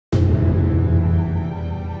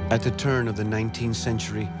At the turn of the 19th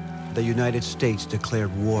century, the United States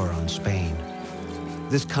declared war on Spain.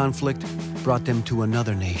 This conflict brought them to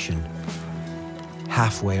another nation,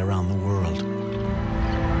 halfway around the world,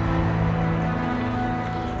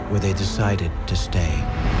 where they decided to stay.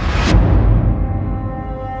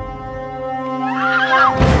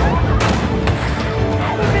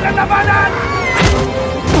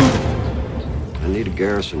 I need a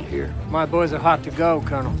garrison here. My boys are hot to go,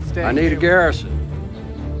 Colonel. Stay I need a garrison.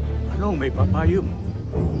 Anong may papayo mo?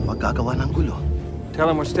 Magagawa ng gulo. Tell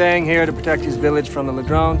him we're staying here to protect his village from the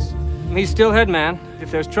Ladrones. He's still head man. If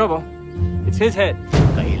there's trouble, it's his head.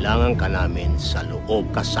 Kailangan ka namin sa loob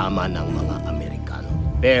kasama ng mga Amerikano.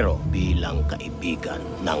 Pero bilang kaibigan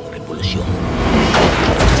ng revolusyon.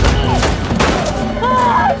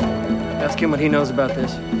 Ask him what he knows about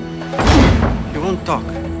this. He won't talk.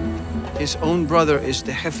 His own brother is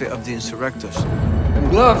the jefe of the insurrectos. The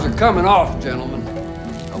gloves are coming off, gentlemen.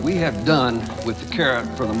 We have done with the carrot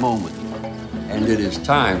for the moment, and it is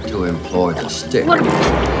time to employ the stick.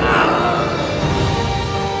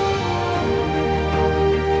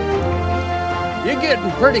 You're getting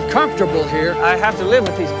pretty comfortable here. I have to live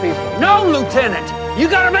with these people. No, Lieutenant! You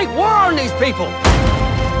gotta make war on these people!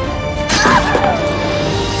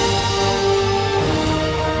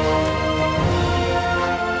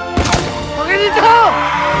 What can you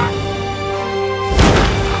do?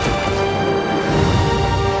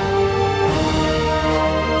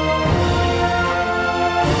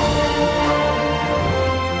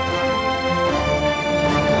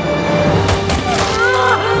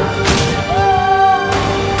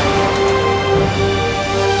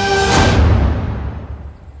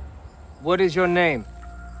 What is your name?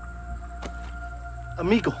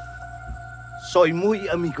 Amigo. Soy muy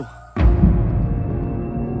amigo.